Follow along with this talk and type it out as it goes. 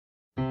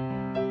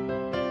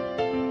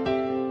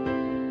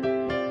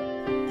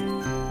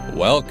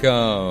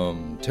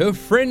Welcome to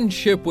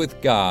Friendship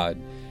with God.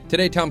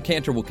 Today, Tom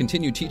Cantor will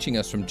continue teaching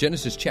us from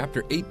Genesis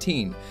chapter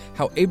 18,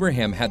 how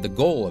Abraham had the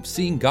goal of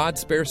seeing God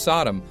spare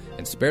Sodom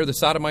and spare the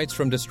Sodomites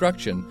from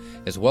destruction,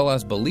 as well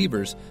as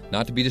believers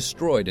not to be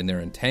destroyed in their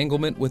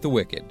entanglement with the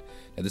wicked.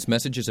 Now, this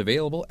message is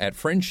available at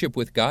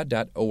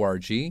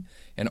friendshipwithgod.org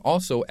and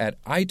also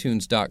at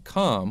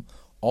itunes.com,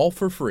 all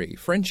for free.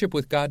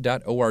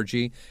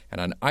 Friendshipwithgod.org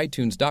and on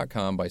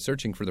itunes.com by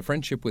searching for the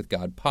Friendship with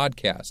God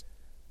podcast.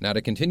 Now,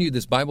 to continue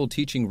this Bible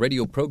teaching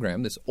radio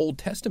program, this Old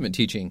Testament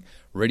teaching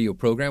radio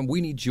program,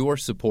 we need your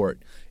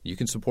support. You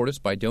can support us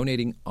by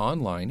donating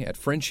online at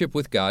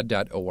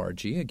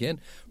friendshipwithgod.org. Again,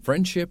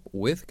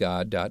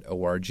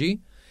 friendshipwithgod.org.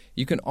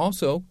 You can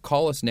also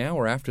call us now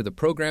or after the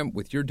program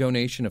with your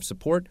donation of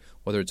support,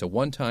 whether it's a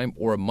one-time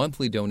or a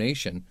monthly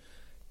donation,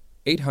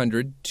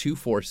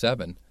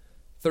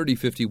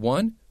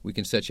 800-247-3051. We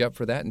can set you up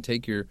for that and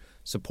take your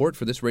support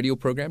for this radio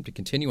program to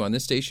continue on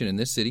this station in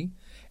this city,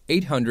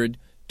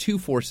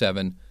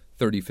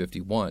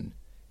 800-247-3051.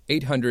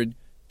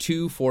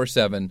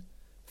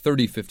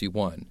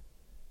 800-247-3051.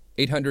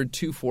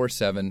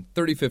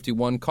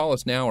 800-247-3051. Call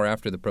us now or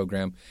after the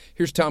program.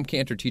 Here's Tom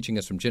Cantor teaching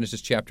us from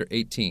Genesis chapter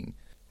 18,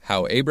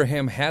 how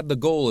Abraham had the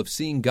goal of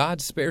seeing God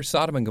spare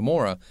Sodom and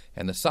Gomorrah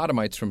and the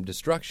Sodomites from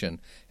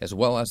destruction, as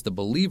well as the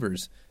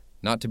believers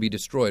not to be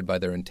destroyed by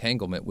their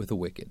entanglement with the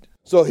wicked.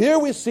 So here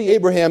we see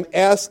Abraham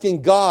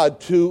asking God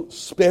to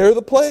spare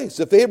the place.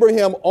 If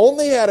Abraham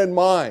only had in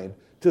mind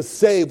to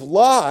save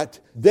Lot,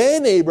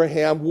 then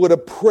Abraham would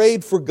have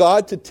prayed for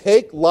God to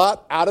take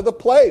Lot out of the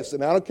place.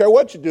 And I don't care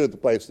what you do at the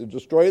place, to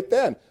destroy it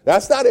then.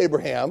 That's not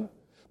Abraham.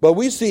 But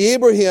we see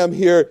Abraham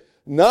here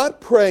not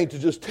praying to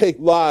just take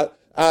Lot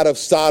out of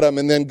Sodom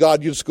and then,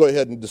 God, you just go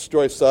ahead and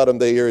destroy Sodom.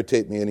 They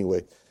irritate me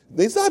anyway.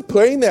 He's not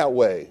praying that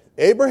way.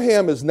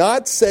 Abraham is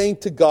not saying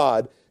to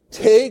God,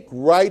 take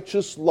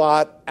righteous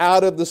Lot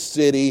out of the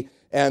city,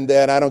 and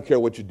then I don't care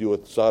what you do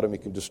with Sodom, you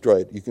can destroy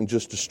it. You can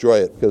just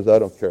destroy it because I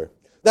don't care.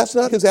 That's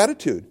not his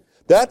attitude.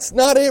 That's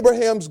not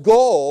Abraham's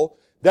goal.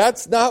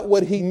 That's not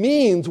what he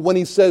means when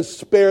he says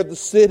spare the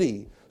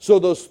city. So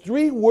those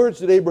three words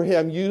that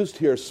Abraham used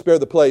here, spare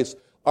the place,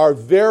 are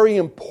very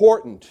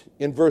important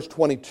in verse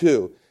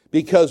 22.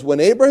 Because when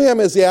Abraham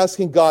is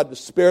asking God to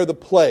spare the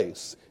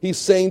place, he's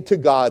saying to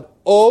God,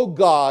 oh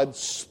God,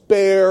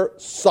 spare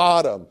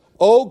Sodom.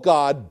 Oh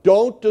God,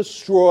 don't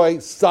destroy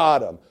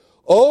Sodom.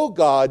 Oh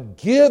God,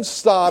 give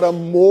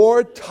Sodom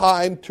more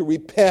time to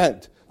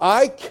repent.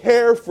 I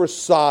care for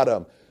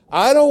Sodom.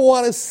 I don't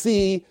want to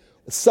see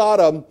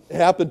Sodom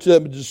happen to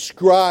be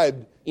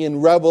described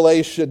in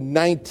Revelation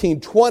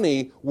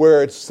 19:20,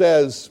 where it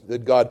says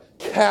that God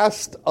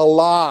cast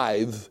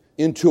alive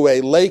into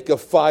a lake of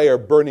fire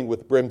burning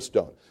with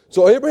brimstone.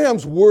 So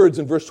Abraham's words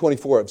in verse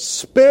 24 of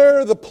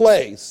spare the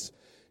place,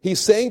 he's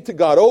saying to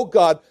God, oh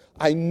God,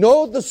 I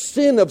know the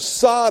sin of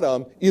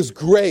Sodom is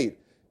great,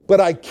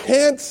 but I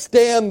can't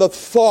stand the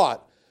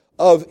thought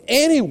of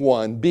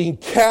anyone being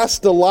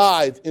cast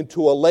alive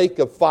into a lake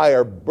of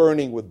fire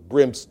burning with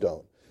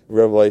brimstone.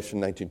 Revelation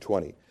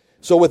 19:20.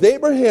 So with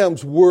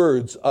Abraham's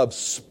words of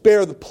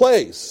spare the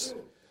place,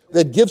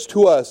 that gives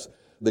to us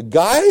the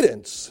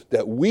guidance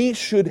that we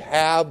should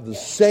have the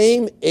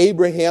same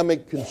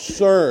Abrahamic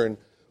concern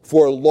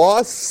for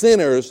lost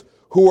sinners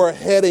who are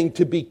heading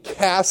to be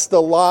cast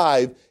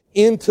alive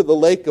into the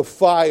lake of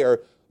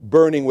fire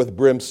burning with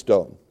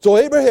brimstone. So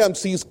Abraham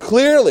sees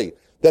clearly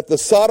that the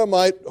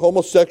Sodomite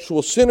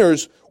homosexual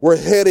sinners were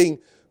heading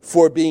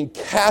for being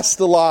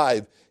cast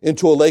alive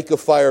into a lake of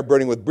fire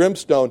burning with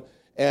brimstone.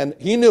 And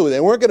he knew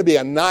they weren't going to be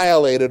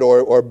annihilated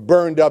or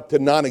burned up to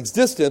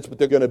non-existence, but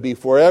they're going to be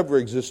forever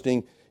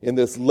existing in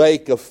this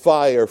lake of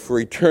fire for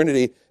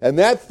eternity. And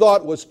that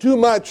thought was too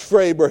much for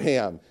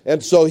Abraham.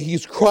 And so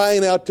he's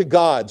crying out to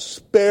God,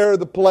 spare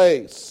the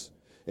place.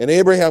 And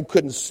Abraham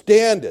couldn't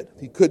stand it.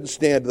 He couldn't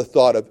stand the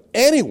thought of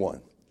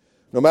anyone,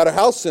 no matter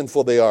how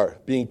sinful they are,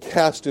 being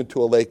cast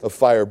into a lake of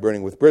fire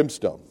burning with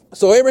brimstone.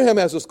 So Abraham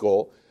has this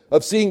goal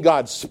of seeing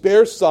God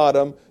spare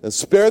Sodom and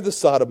spare the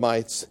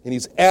Sodomites, and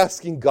he's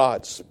asking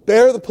God,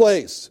 spare the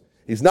place.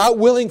 He's not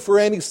willing for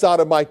any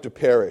Sodomite to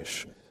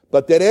perish,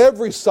 but that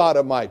every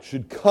Sodomite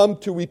should come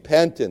to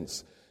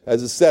repentance,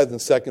 as it says in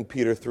 2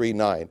 Peter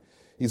 3:9.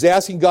 He's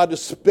asking God to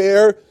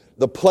spare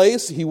the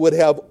place. He would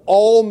have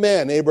all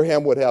men,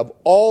 Abraham would have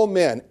all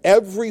men,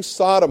 every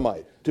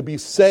Sodomite, to be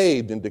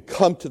saved and to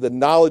come to the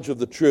knowledge of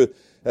the truth,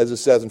 as it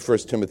says in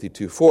 1 Timothy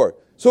 2:4.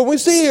 So when we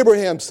see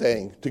Abraham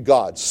saying to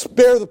God,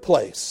 spare the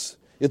place,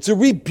 it's a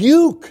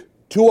rebuke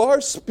to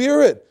our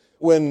spirit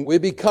when we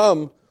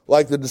become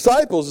like the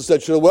disciples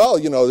and said, well,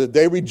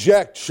 they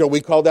reject. Shall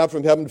we call down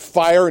from heaven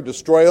fire and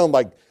destroy them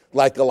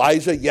like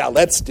Elijah? Yeah,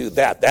 let's do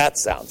that. That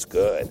sounds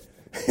good.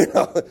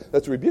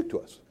 That's a rebuke to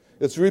us.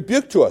 It's a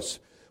rebuke to us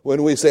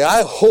when we say,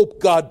 I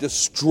hope God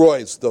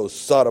destroys those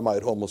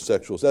sodomite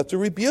homosexuals. That's a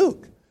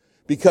rebuke.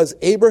 Because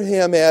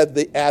Abraham had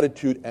the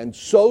attitude, and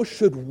so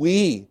should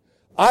we.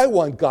 I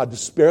want God to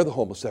spare the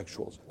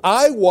homosexuals.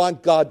 I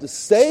want God to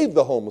save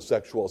the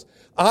homosexuals.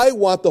 I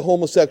want the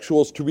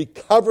homosexuals to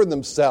recover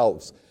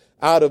themselves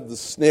out of the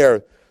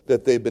snare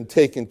that they've been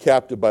taken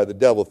captive by the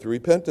devil through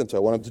repentance. I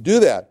want him to do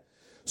that.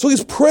 So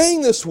he's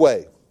praying this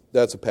way.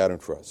 That's a pattern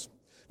for us.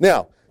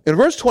 Now, in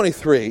verse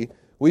 23,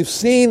 we've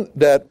seen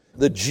that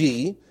the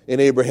G in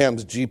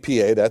Abraham's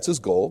GPA, that's his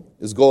goal.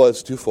 His goal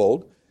is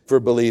twofold: for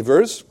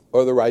believers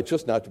or the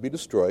righteous not to be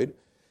destroyed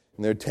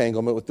in their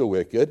entanglement with the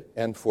wicked,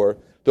 and for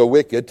the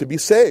wicked to be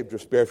saved or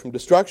spared from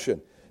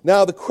destruction.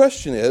 Now, the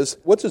question is,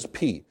 what's his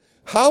P?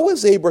 How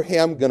is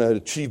Abraham going to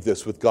achieve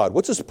this with God?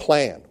 What's his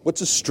plan?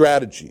 What's his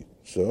strategy?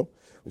 So,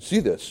 we see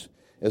this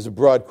as a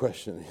broad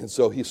question. And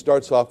so he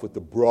starts off with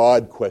the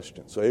broad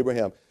question. So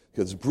Abraham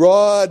gives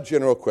broad,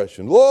 general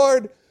question.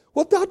 Lord,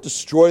 wilt thou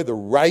destroy the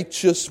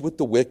righteous with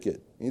the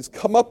wicked? And he's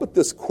come up with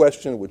this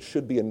question, which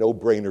should be a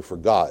no-brainer for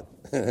God.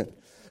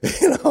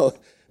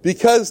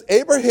 Because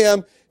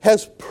Abraham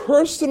has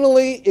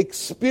personally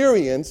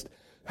experienced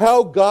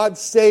how God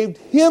saved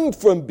him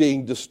from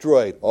being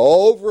destroyed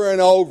over and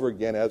over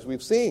again, as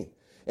we've seen.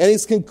 And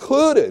he's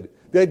concluded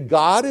that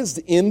God is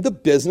in the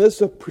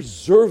business of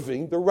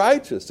preserving the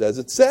righteous, as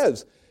it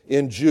says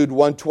in Jude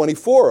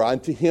 1:24,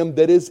 unto him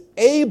that is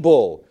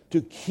able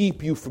to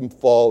keep you from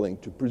falling,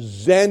 to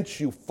present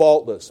you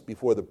faultless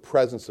before the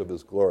presence of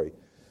his glory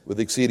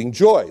with exceeding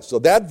joy. So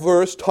that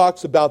verse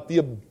talks about the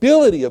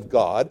ability of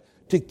God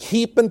to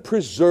keep and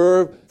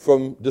preserve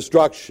from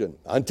destruction,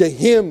 unto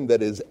him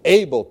that is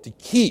able to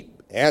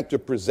keep and to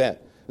present.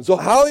 And so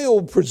how he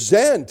will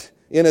present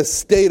in a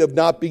state of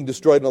not being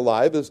destroyed and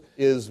alive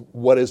is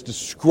what is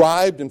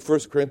described in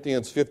 1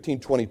 Corinthians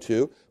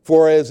 15:22.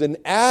 For as in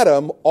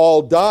Adam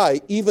all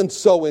die, even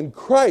so in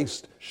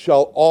Christ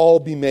shall all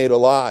be made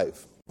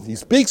alive. He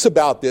speaks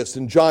about this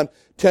in John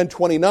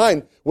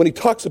 10:29 when he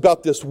talks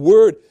about this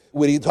word,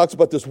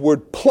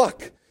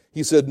 pluck.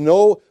 He said,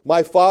 no,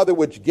 my Father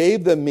which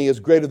gave them me is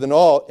greater than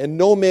all, and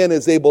no man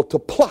is able to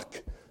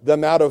pluck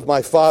them out of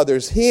my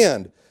Father's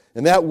hand.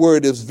 And that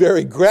word is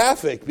very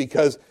graphic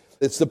because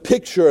it's the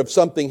picture of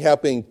something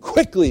happening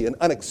quickly and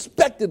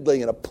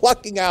unexpectedly and a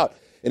plucking out.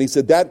 And he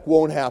said, that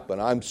won't happen.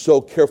 I'm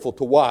so careful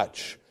to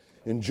watch.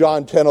 In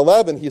John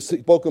 10:11, he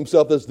spoke of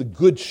himself as the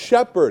good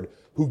shepherd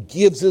who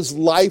gives his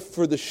life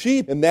for the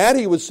sheep. And that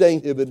he was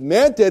saying, if it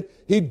meant it,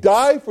 he'd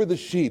die for the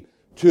sheep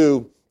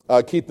to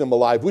keep them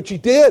alive, which he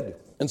did.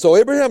 And so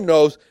Abraham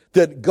knows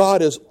that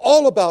God is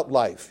all about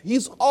life.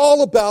 He's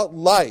all about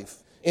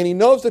life. And he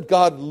knows that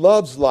God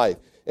loves life.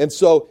 And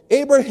so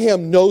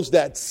Abraham knows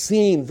that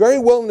scene very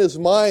well in his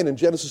mind in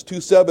Genesis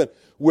 2:7,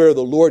 where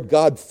the Lord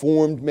God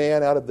formed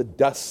man out of the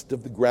dust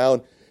of the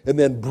ground and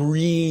then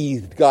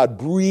God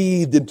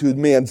breathed into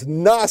man's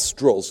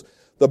nostrils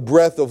the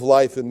breath of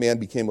life, and man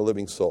became a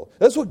living soul.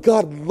 That's what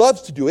God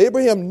loves to do.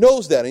 Abraham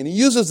knows that, and he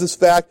uses this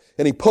fact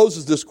and he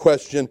poses this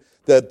question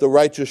that the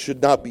righteous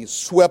should not be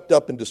swept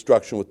up in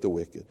destruction with the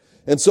wicked.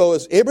 And so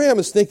as Abraham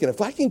is thinking,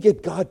 if I can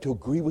get God to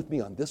agree with me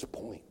on this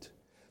point,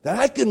 then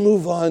I can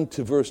move on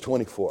to verse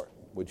 24,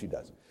 which he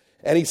does.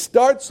 And he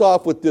starts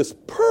off with this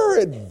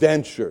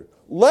peradventure.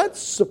 Let's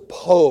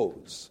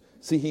suppose.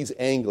 See, he's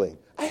angling.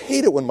 I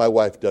hate it when my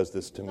wife does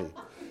this to me.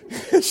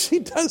 She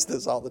does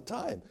this all the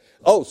time.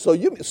 Oh, so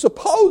you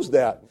suppose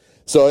that.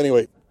 So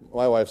anyway,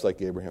 my wife's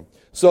like Abraham.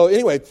 So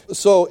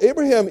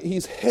Abraham,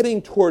 he's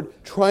heading toward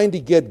trying to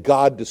get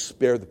God to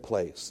spare the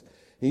place.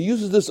 He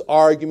uses this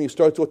argument. He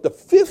starts with the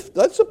 50.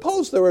 Let's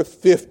suppose there are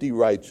 50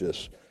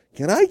 righteous.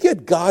 Can I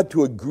get God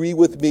to agree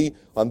with me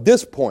on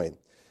this point?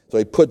 So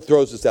he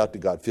throws this out to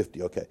God,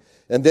 50, okay.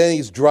 And then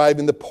he's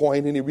driving the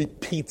point and he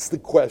repeats the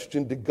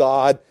question to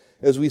God,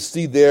 as we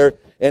see there.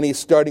 And he's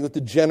starting with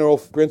the general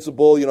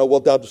principle,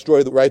 wilt thou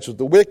destroy the righteous with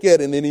the wicked?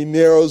 And then he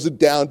narrows it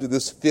down to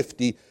this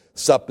 50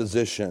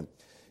 supposition.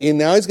 And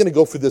now he's going to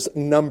go for this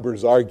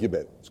numbers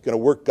argument. He's going to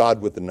work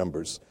God with the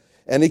numbers.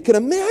 And he can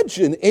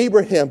imagine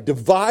Abraham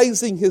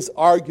devising his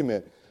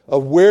argument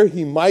of where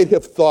he might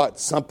have thought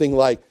something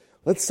like,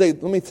 let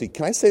me see,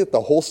 can I say that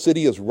the whole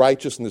city is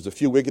righteous and there's a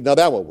few wicked? Now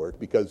that won't work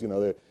because,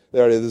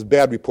 this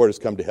bad report has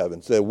come to heaven.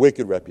 It's a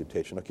wicked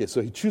reputation. Okay,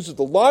 so he chooses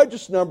the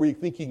largest number you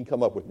think he can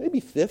come up with, maybe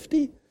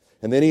 50.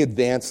 And then he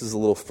advances a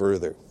little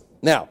further.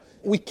 Now,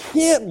 we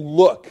can't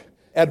look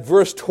at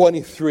verse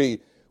 23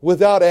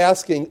 without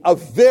asking a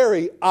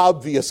very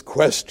obvious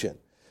question.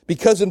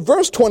 Because in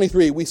verse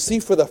 23, we see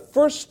for the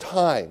first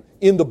time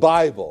in the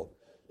Bible,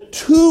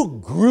 two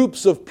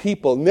groups of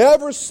people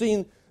never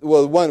seen.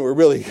 Well, one we're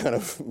really kind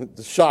of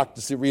shocked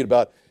to read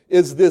about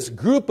is this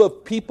group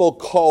of people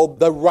called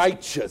the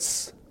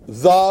righteous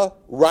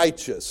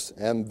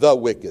and the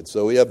wicked.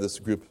 So we have this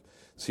group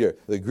here,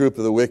 the group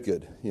of the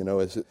wicked.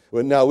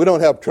 Now we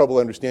don't have trouble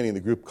understanding the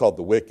group called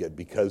the wicked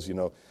because,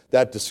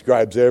 that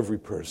describes every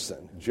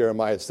person.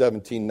 Jeremiah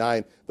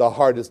 17:9, the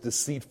heart is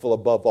deceitful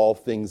above all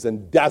things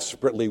and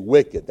desperately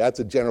wicked. That's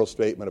a general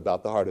statement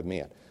about the heart of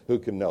man. Who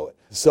can know it?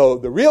 So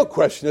the real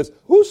question is,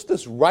 who's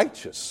this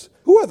righteous?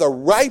 Who are the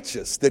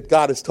righteous that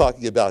God is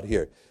talking about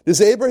here?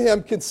 Does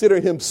Abraham consider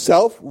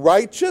himself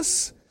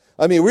righteous?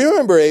 I mean, we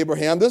remember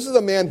Abraham. This is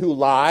the man who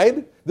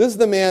lied. This is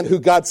the man who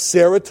got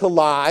Sarah to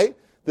lie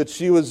that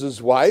she was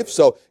his wife.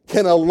 So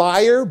can a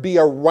liar be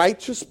a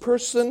righteous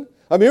person?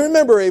 I mean,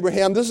 remember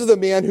Abraham, this is the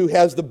man who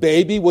has the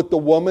baby with the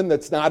woman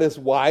that's not his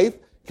wife.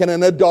 Can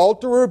an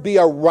adulterer be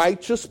a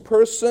righteous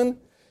person? And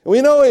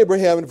we know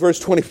Abraham in verse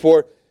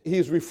 24,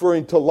 he's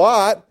referring to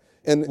Lot,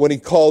 and when he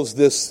calls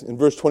this in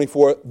verse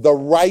 24, the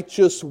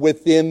righteous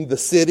within the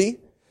city.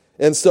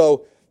 And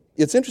so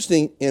it's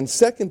interesting, in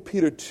 2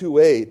 Peter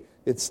 2:8,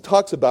 it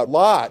talks about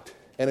Lot,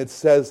 and it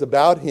says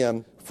about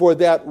him, for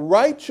that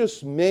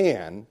righteous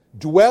man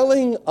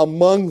dwelling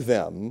among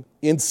them,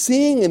 in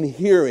seeing and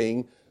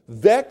hearing,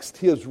 vexed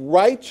his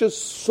righteous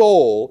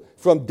soul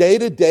from day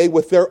to day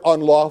with their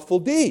unlawful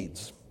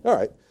deeds. All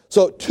right.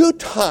 So 2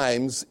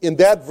 times in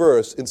that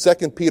verse, in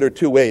 2 Peter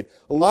 2:8,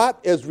 Lot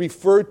is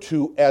referred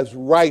to as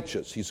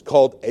righteous. He's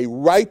called a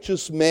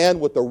righteous man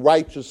with a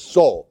righteous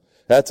soul.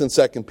 That's in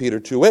 2 Peter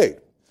 2:8.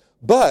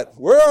 But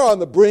we're on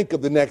the brink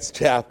of the next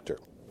chapter.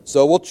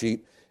 So we'll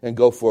cheat and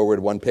go forward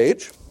one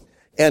page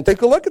and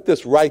take a look at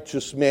this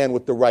righteous man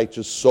with the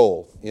righteous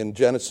soul in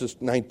Genesis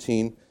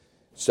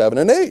 19:7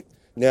 and 8.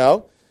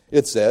 Now,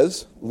 it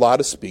says,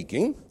 Lot is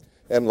speaking,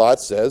 and Lot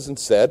says and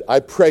said, I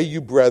pray you,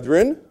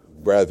 brethren,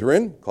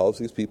 calls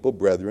these people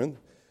brethren,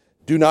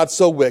 do not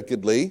so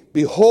wickedly.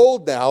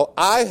 Behold now,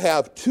 I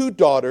have 2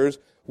 daughters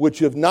which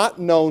have not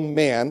known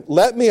man.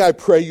 Let me, I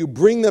pray you,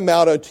 bring them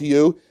out unto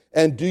you,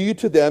 and do you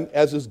to them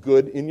as is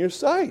good in your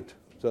sight.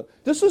 So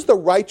this is the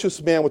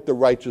righteous man with the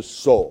righteous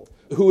soul,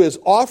 who is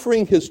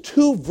offering his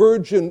 2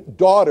 virgin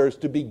daughters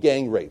to be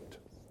gang raped.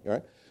 All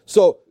right?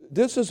 So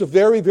this is a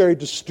very, very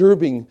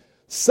disturbing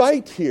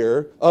sight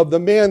here of the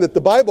man that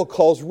the Bible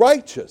calls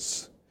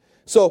righteous.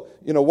 So,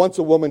 once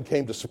a woman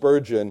came to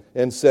Spurgeon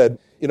and said,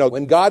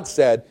 when God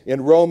said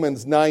in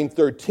Romans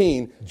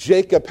 9:13,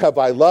 Jacob have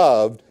I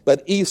loved,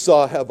 but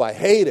Esau have I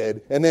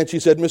hated. And then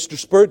she said, Mr.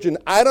 Spurgeon,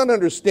 I don't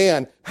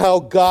understand how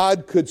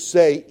God could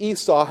say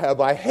Esau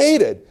have I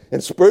hated.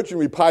 And Spurgeon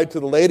replied to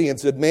the lady and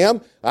said,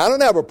 ma'am, I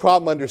don't have a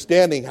problem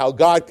understanding how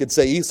God could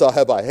say Esau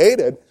have I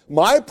hated.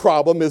 My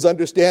problem is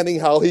understanding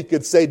how he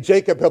could say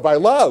Jacob have I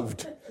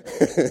loved.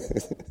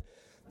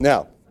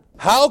 Now,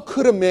 how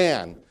could a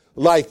man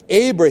like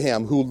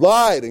Abraham, who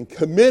lied and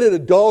committed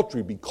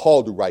adultery, be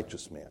called a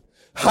righteous man?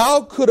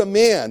 How could a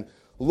man,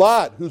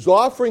 Lot, who's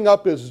offering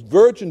up his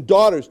virgin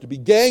daughters to be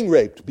gang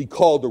raped, be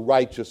called a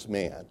righteous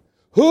man?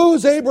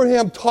 Who's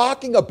Abraham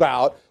talking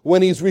about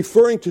when he's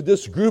referring to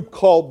this group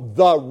called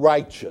the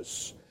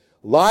righteous?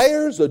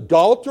 Liars,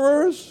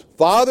 adulterers,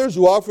 fathers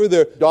who offer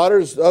their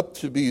daughters up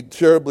to be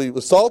terribly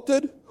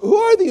assaulted? Who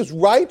are these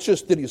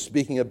righteous that he's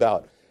speaking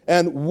about?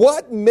 And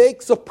what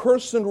makes a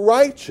person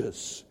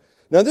righteous?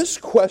 Now, this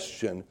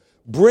question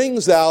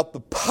brings out the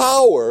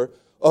power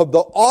of the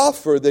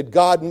offer that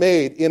God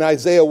made in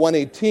Isaiah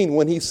 1:18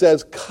 when he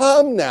says,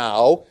 come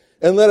now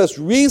and let us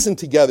reason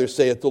together,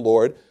 saith the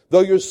Lord.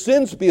 Though your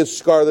sins be as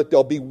scarlet,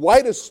 they'll be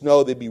white as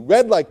snow, they'll be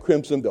red like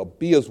crimson, they'll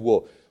be as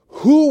wool.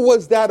 Who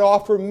was that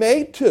offer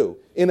made to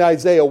in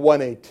Isaiah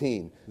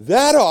 1:18?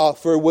 That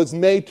offer was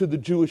made to the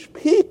Jewish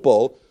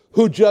people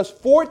who just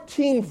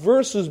 14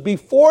 verses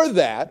before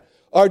that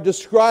are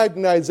described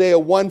in Isaiah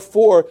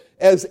 1:4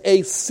 as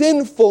a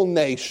sinful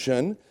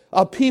nation,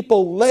 a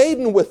people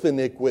laden with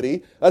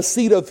iniquity, a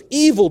seed of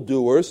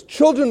evildoers,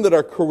 children that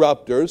are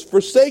corrupters,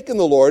 forsaken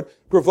the Lord,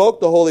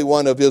 provoked the Holy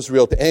One of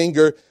Israel to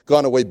anger,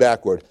 gone away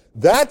backward.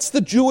 That's the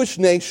Jewish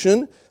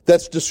nation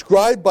that's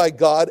described by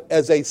God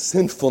as a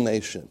sinful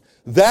nation.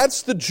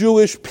 That's the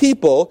Jewish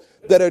people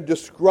that are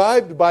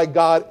described by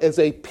God as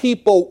a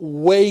people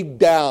weighed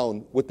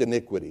down with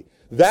iniquity.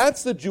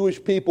 That's the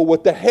Jewish people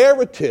with the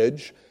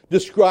heritage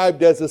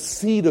described as a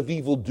seed of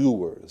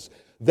evildoers.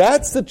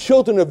 That's the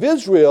children of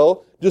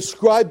Israel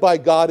described by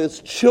God as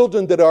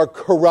children that are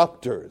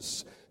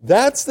corrupters.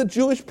 That's the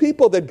Jewish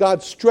people that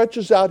God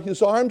stretches out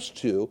his arms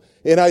to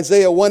in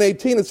Isaiah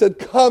 1:18 and said,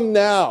 come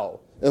now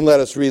and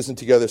let us reason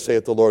together,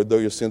 saith the Lord, though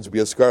your sins be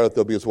as scarlet,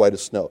 they'll be as white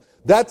as snow.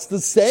 That's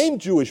the same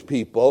Jewish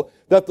people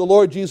that the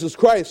Lord Jesus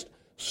Christ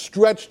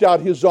stretched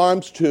out his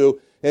arms to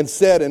and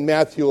said in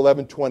Matthew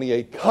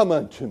 11:28, come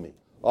unto me,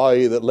 all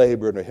ye that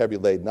labor and are heavy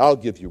laden, I'll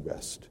give you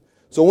rest.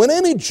 So when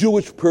any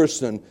Jewish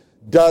person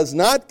does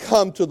not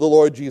come to the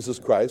Lord Jesus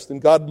Christ,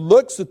 and God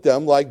looks at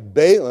them like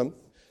Balaam,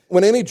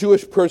 when any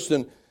Jewish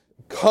person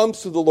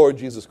comes to the Lord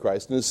Jesus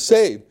Christ and is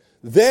saved,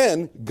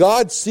 then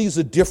God sees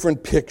a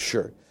different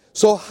picture.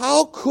 So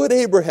how could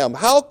Abraham,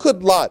 how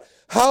could Lot,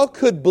 how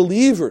could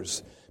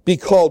believers be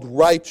called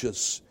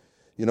righteous?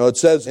 It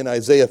says in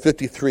Isaiah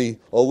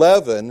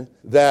 53:11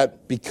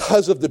 that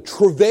because of the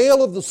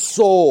travail of the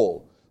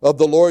soul of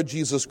the Lord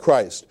Jesus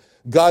Christ,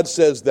 God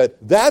says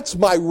that's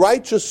my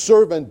righteous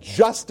servant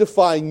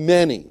justifying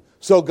many.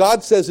 So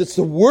God says it's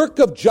the work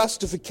of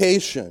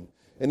justification.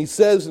 And he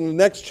says in the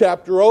next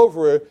chapter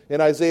over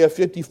in Isaiah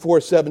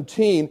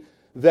 54:17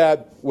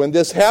 that when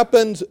this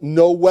happens,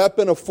 no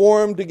weapon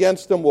formed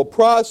against them will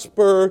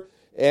prosper.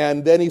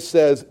 And then he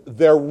says,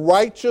 their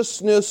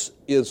righteousness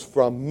is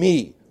from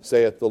me,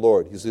 saith the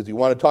Lord. He says, you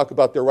want to talk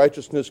about their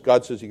righteousness?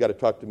 God says, you got to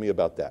talk to me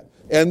about that.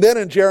 And then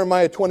in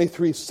Jeremiah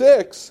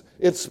 23:6,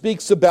 it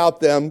speaks about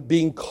them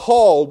being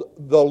called,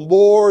 the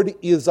Lord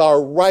is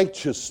our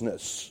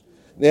righteousness.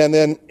 And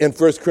then in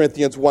 1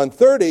 Corinthians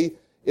 1:30,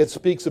 it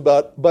speaks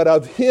about, but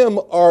of him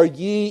are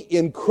ye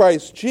in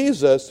Christ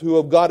Jesus, who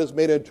of God has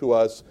made unto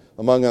us,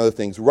 among other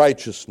things,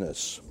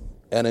 righteousness.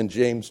 And in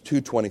James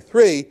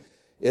 2:23,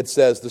 it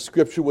says, the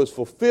scripture was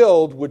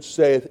fulfilled, which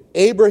saith,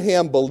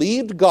 Abraham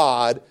believed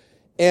God,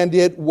 and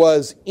it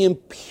was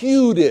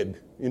imputed,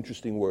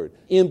 interesting word,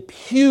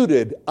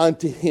 imputed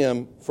unto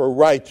him for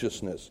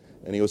righteousness.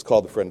 And he was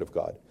called the friend of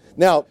God.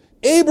 Now,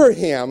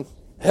 Abraham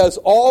has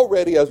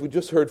already, as we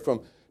just heard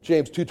from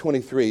James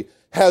 2:23,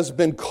 has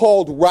been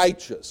called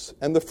righteous.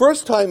 And the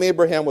first time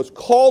Abraham was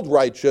called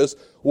righteous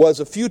was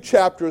a few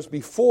chapters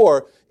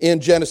before in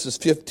Genesis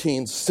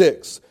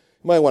 15:6.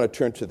 You might want to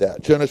turn to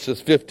that,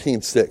 Genesis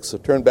 15:6. So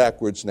turn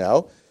backwards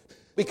now.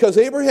 Because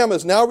Abraham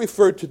is now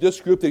referred to this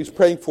group that he's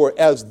praying for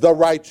as the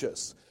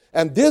righteous.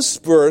 And this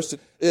verse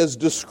is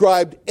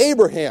described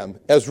Abraham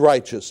as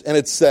righteous. And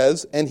it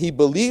says, and he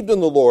believed in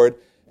the Lord,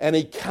 and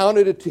he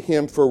counted it to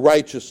him for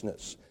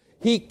righteousness.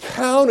 He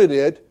counted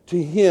it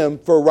to him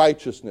for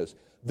righteousness.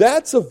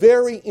 That's a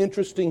very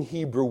interesting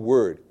Hebrew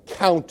word,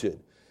 counted.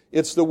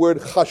 It's the word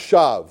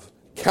chashav,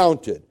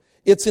 counted.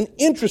 It's an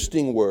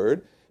interesting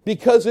word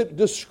because it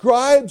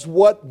describes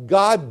what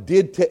God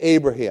did to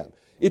Abraham.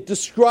 It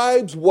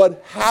describes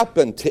what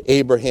happened to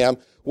Abraham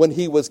when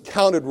he was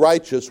counted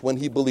righteous, when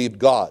he believed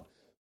God.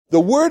 The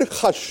word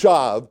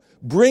chashav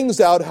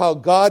brings out how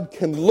God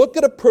can look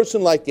at a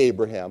person like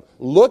Abraham,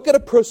 look at a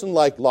person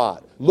like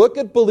Lot, look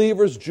at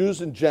believers,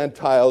 Jews and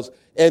Gentiles,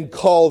 and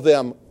call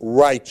them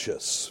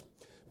righteous.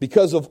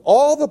 Because of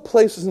all the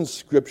places in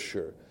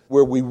Scripture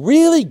where we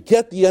really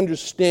get the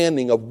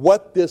understanding of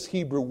what this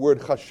Hebrew word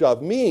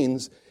chashav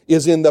means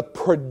is in the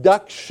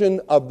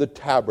production of the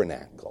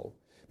tabernacle.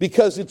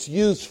 Because it's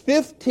used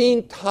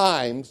 15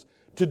 times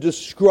to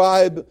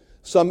describe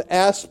some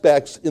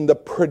aspects in the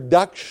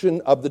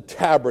production of the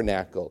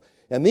tabernacle.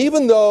 And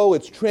even though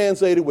it's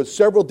translated with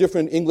several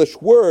different English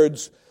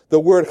words, the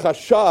word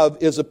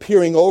chashav is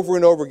appearing over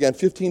and over again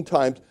 15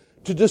 times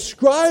to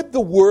describe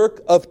the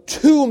work of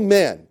two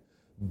men,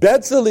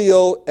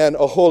 Bezaleel and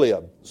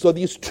Aholiab. So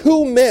these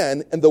two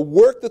men and the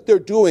work that they're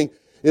doing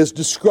is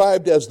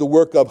described as the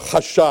work of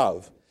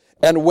chashav.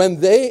 And when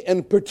they,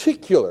 in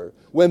particular,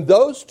 when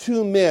those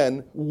two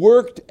men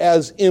worked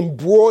as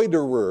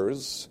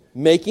embroiderers,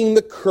 making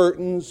the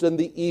curtains and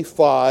the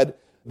ephod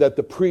that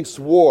the priests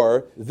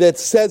wore, that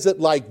says it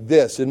like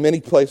this in many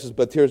places,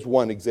 but here's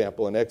one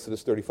example in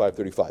Exodus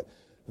 35:35.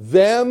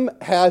 Them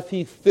hath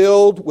he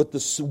filled with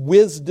the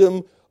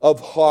wisdom of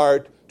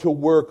heart to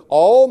work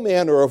all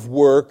manner of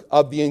work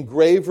of the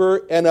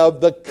engraver and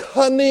of the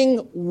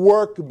cunning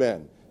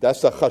workman.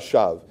 That's the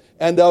chashav.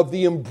 And of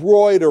the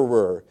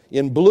embroiderer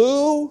in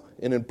blue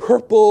and in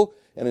purple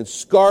and in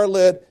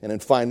scarlet and in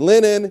fine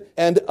linen,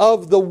 and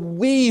of the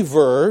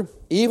weaver,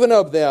 even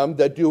of them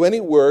that do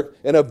any work,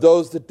 and of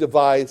those that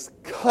devise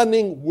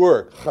cunning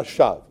work.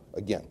 Chashav,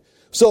 again.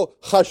 So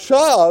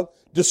chashav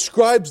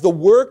describes the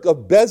work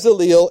of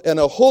Bezaleel and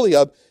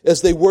Aholiab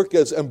as they work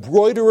as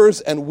embroiderers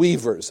and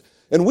weavers.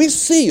 And we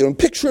see, and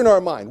picture in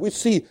our mind, we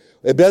see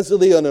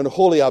Bezaleel and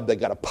Aholiab, they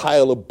got a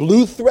pile of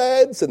blue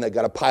threads, and they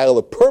got a pile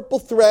of purple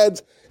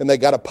threads, and they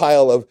got a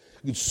pile of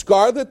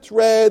scarlet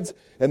threads,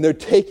 and they're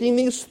taking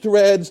these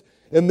threads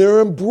and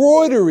they're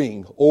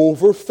embroidering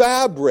over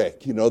fabric,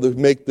 to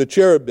make the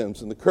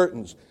cherubims and the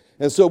curtains.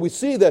 And so we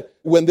see that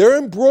when they're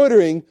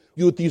embroidering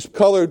with these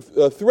colored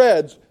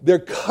threads, they're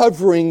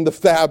covering the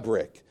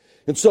fabric.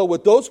 And so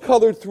with those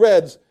colored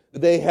threads,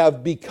 they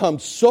have become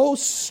so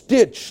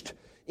stitched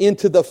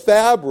into the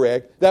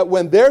fabric that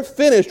when they're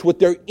finished with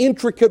their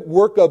intricate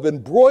work of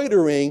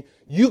embroidering,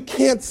 you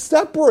can't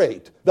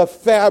separate the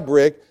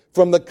fabric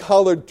from the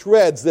colored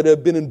threads that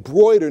have been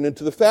embroidered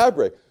into the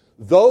fabric.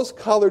 Those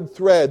colored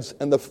threads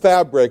and the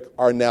fabric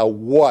are now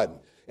one.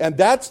 And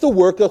that's the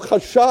work of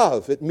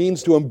chashav. It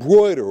means to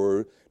embroider,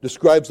 or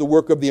describes the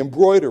work of the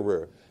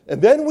embroiderer.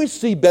 And then we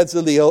see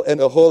Bezaleel and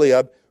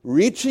Aholiab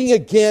reaching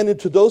again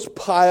into those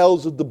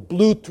piles of the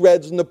blue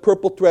threads and the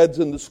purple threads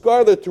and the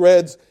scarlet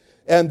threads,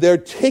 and they're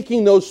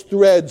taking those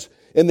threads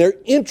and they're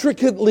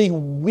intricately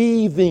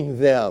weaving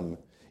them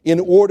in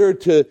order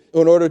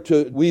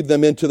to weave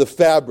them into the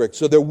fabric.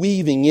 So they're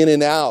weaving in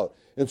and out.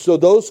 And so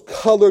those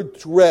colored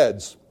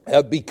threads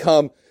have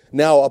become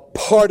now a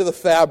part of the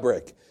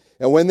fabric.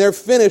 And when they're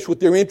finished with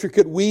their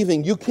intricate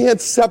weaving, you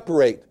can't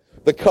separate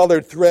the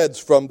colored threads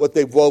from what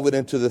they've woven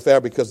into the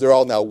fabric because they're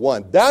all now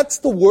one. That's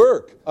the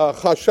work,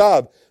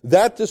 chashav.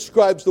 That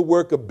describes the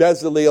work of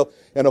Bezaleel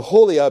and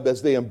Aholiab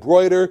as they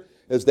embroider,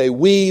 as they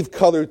weave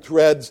colored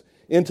threads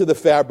into the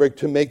fabric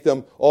to make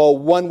them all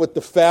one with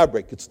the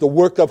fabric. It's the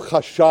work of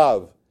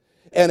chashav.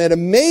 And it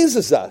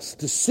amazes us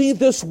to see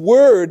this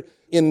word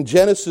in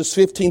Genesis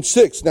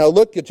 15:6. Now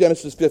look at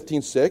Genesis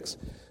 15:6,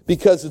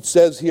 because it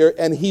says here,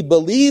 and he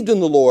believed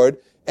in the Lord,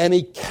 and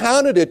he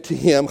counted it to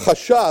him,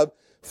 chashav,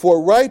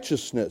 for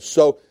righteousness.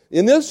 So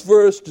in this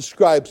verse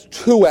describes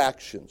two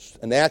actions,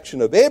 an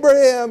action of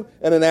Abraham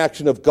and an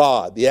action of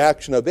God. The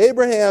action of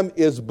Abraham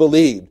is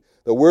believed.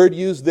 The word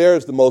used there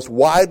is the most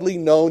widely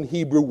known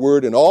Hebrew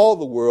word in all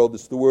the world.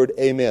 It's the word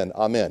amen,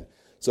 amen.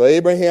 So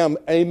Abraham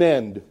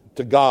amened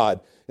to God.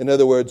 In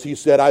other words, he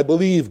said, I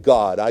believe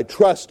God, I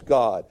trust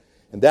God.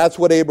 And that's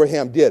what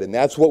Abraham did, and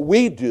that's what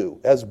we do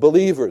as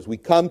believers. We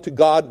come to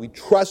God, we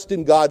trust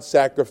in God's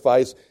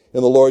sacrifice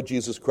in the Lord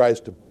Jesus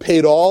Christ who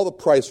paid all the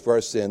price for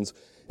our sins,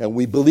 and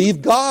we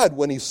believe God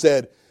when he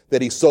said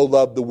that he so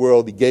loved the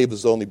world, he gave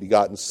his only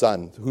begotten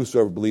Son.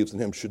 Whosoever believes in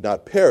him should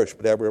not perish,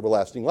 but have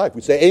everlasting life.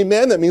 We say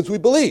amen, that means we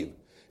believe.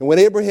 And when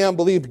Abraham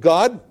believed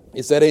God,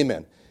 he said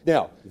amen.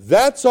 Now,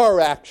 that's our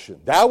action.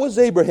 That was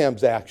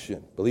Abraham's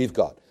action, believe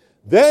God.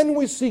 Then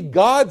we see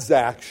God's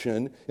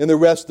action in the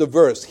rest of the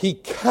verse. He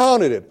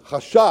counted it,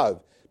 hashav,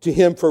 to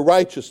him for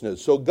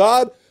righteousness. So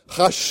God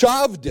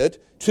hashaved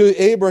it to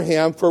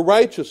Abraham for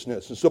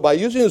righteousness. And so by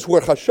using this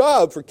word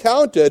hashav for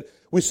counted,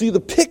 we see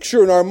the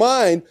picture in our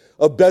mind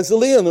of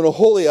Bezalel and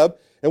Aholiab,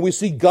 and we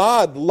see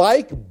God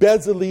like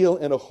Bezalel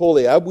and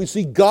Aholiab. We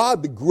see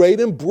God, the great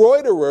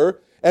embroiderer,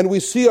 and we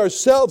see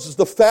ourselves as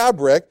the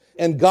fabric,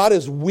 and God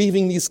is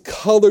weaving these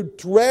colored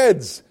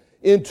threads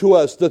into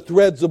us, the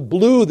threads of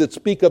blue that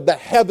speak of the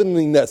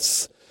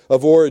heavenliness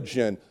of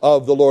origin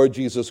of the Lord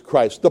Jesus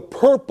Christ, the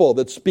purple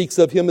that speaks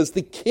of him as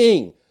the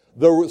king,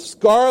 the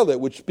scarlet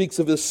which speaks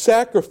of his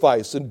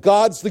sacrifice, and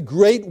God's the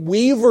great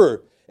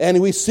weaver,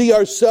 and we see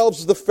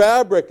ourselves as the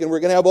fabric, and we're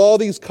going to have all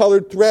these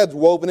colored threads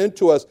woven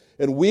into us,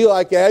 and we,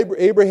 like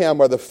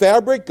Abraham, are the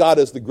fabric. God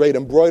is the great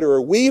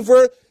embroiderer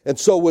weaver, and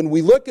so when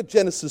we look at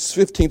Genesis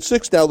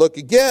 15:6, now look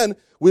again,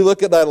 we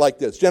look at that like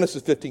this,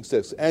 Genesis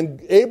 15:6.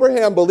 And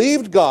Abraham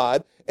believed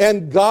God,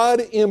 and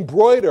God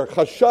embroidered,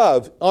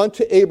 hashav,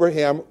 unto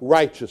Abraham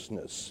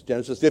righteousness.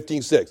 Genesis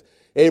 15:6.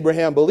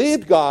 Abraham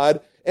believed God,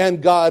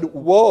 and God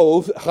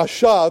wove,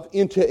 hashav,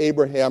 into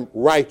Abraham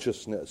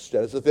righteousness.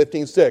 Genesis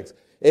 15:6.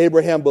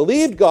 Abraham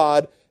believed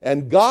God,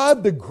 and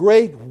God, the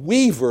great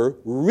weaver,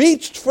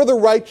 reached for the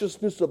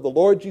righteousness of the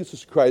Lord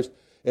Jesus Christ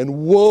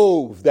and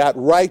wove that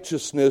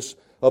righteousness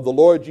of the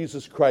Lord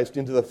Jesus Christ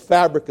into the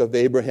fabric of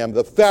Abraham,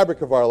 the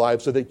fabric of our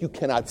lives, so that you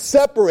cannot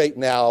separate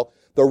now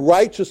the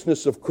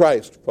righteousness of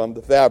Christ from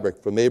the fabric,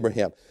 from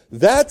Abraham.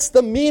 That's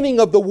the meaning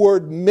of the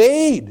word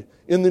made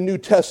in the New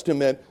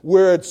Testament,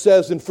 where it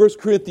says in 1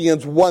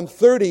 Corinthians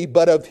 1:30,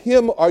 but of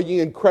him are ye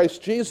in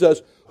Christ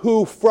Jesus,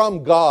 who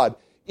from God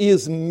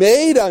is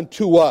made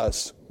unto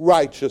us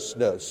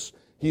righteousness.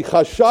 He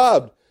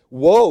hashaved,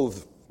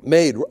 wove,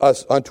 made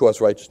us unto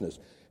us righteousness.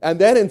 And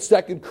then in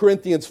 2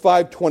 Corinthians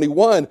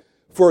 5:21,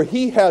 for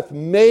he hath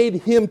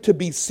made him to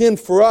be sin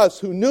for us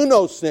who knew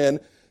no sin,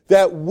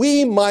 that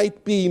we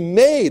might be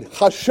made,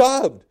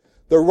 hashaved,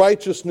 the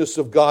righteousness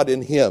of God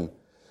in him.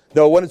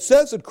 Now, when it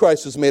says that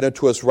Christ has made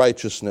unto us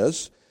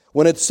righteousness,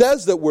 when it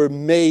says that we're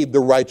made the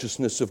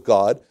righteousness of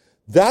God,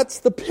 that's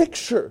the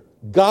picture.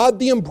 God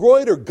the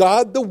embroiderer,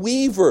 God the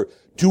weaver,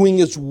 doing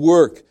his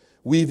work,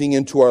 weaving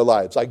into our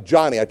lives. Like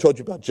Johnny, I told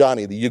you about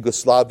Johnny, the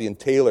Yugoslavian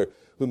tailor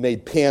who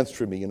made pants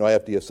for me. You know,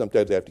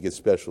 sometimes I have to get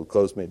special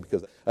clothes made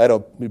because I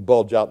don't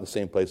bulge out in the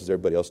same place as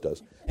everybody else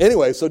does.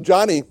 Anyway, so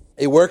Johnny,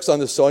 he works on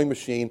the sewing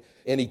machine,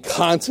 and he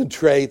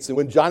concentrates. And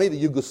when Johnny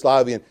the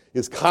Yugoslavian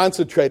is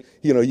concentrating,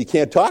 you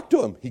can't talk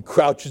to him. He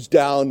crouches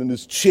down in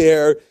his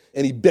chair,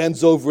 and he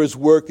bends over his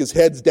work, his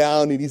head's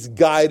down, and he's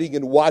guiding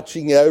and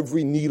watching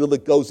every needle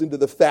that goes into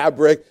the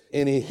fabric.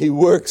 And he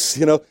works,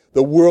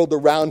 the world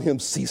around him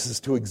ceases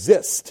to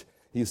exist.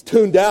 He's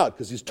tuned out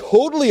because he's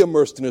totally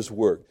immersed in his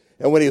work.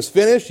 And when he's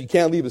finished, he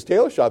can't leave his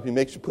tailor shop. He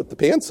makes you put the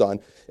pants on.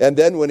 And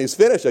then when he's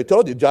finished, I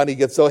told you, Johnny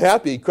gets so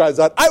happy, he cries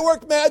out, I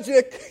worked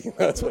magic.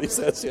 That's what he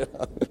says.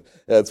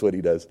 That's what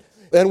he does.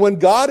 And when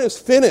God is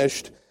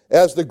finished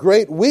as the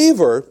great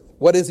weaver,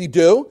 what does he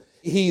do?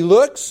 He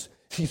looks,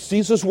 he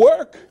sees his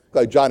work.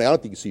 Like Johnny, I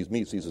don't think he sees me,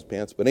 he sees his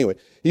pants. But anyway,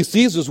 he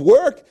sees his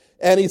work,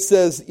 and he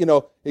says,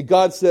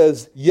 God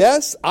says,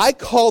 yes, I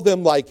call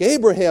them like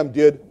Abraham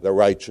did, the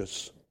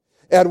righteous.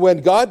 And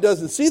when God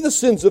doesn't see the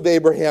sins of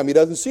Abraham, he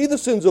doesn't see the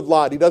sins of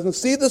Lot, he doesn't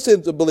see the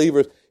sins of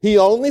believers, he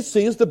only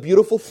sees the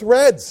beautiful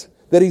threads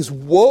that he's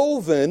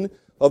woven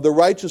of the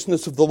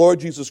righteousness of the Lord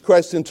Jesus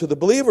Christ into the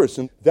believers.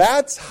 And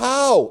that's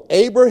how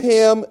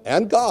Abraham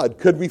and God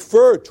could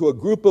refer to a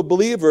group of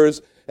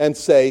believers and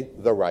say,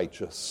 the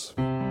righteous.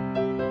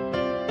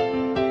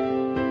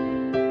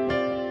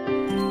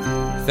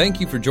 Thank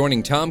you for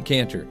joining Tom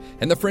Cantor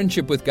and the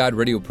Friendship with God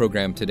radio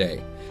program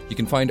today. You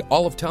can find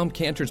all of Tom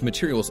Cantor's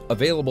materials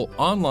available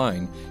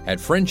online at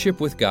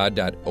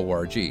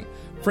friendshipwithgod.org.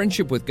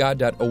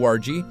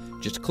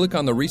 Friendshipwithgod.org. Just click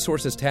on the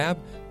Resources tab.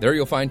 There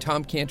you'll find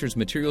Tom Cantor's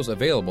materials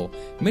available,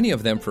 many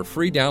of them for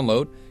free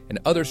download and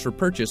others for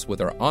purchase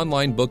with our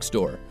online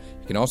bookstore.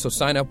 You can also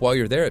sign up while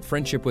you're there at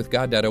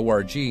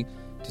friendshipwithgod.org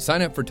to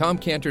sign up for Tom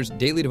Cantor's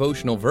daily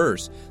devotional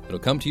verse that'll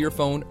come to your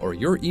phone or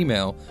your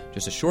email,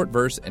 just a short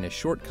verse and a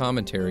short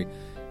commentary.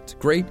 It's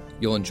great.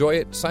 You'll enjoy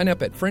it. Sign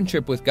up at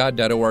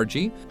friendshipwithgod.org.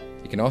 You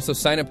can also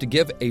sign up to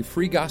give a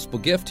free gospel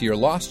gift to your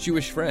lost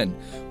Jewish friend.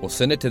 We'll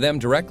send it to them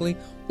directly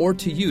or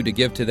to you to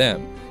give to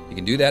them. You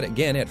can do that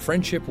again at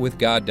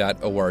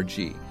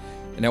friendshipwithgod.org.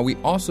 And now we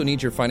also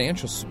need your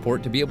financial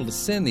support to be able to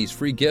send these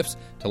free gifts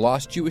to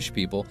lost Jewish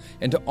people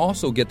and to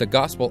also get the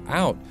gospel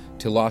out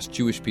to lost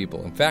Jewish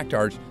people. In fact,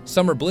 our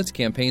Summer Blitz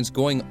campaign's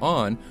going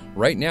on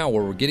right now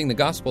where we're getting the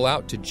gospel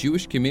out to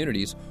Jewish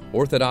communities,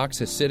 Orthodox,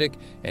 Hasidic,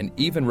 and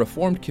even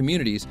Reformed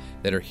communities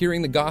that are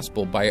hearing the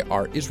gospel by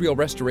our Israel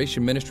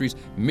Restoration Ministries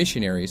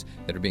missionaries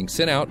that are being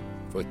sent out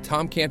with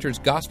Tom Cantor's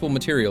gospel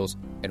materials.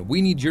 And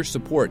we need your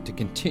support to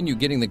continue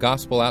getting the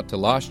gospel out to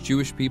lost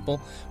Jewish people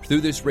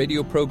through this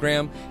radio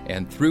program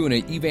and through an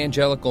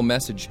evangelical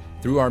message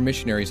through our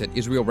missionaries at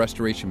Israel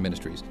Restoration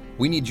Ministries.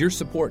 We need your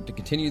support to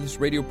continue this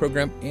radio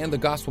program and the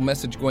gospel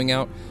message going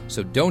out,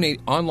 so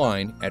donate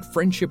online at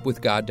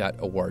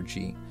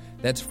friendshipwithgod.org.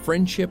 That's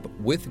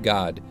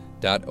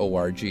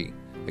friendshipwithgod.org.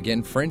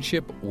 Again,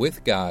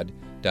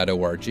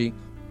 friendshipwithgod.org.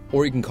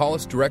 Or you can call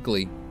us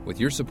directly with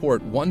your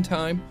support one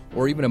time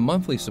or even a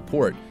monthly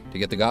support to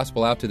get the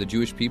gospel out to the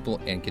Jewish people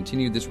and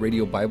continue this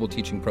radio Bible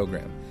teaching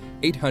program.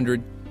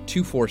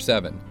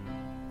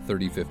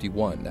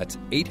 800-247-3051. That's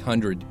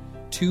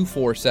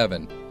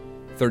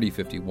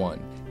 800-247-3051.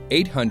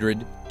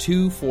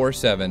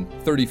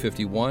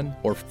 800-247-3051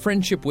 or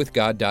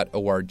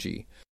friendshipwithgod.org.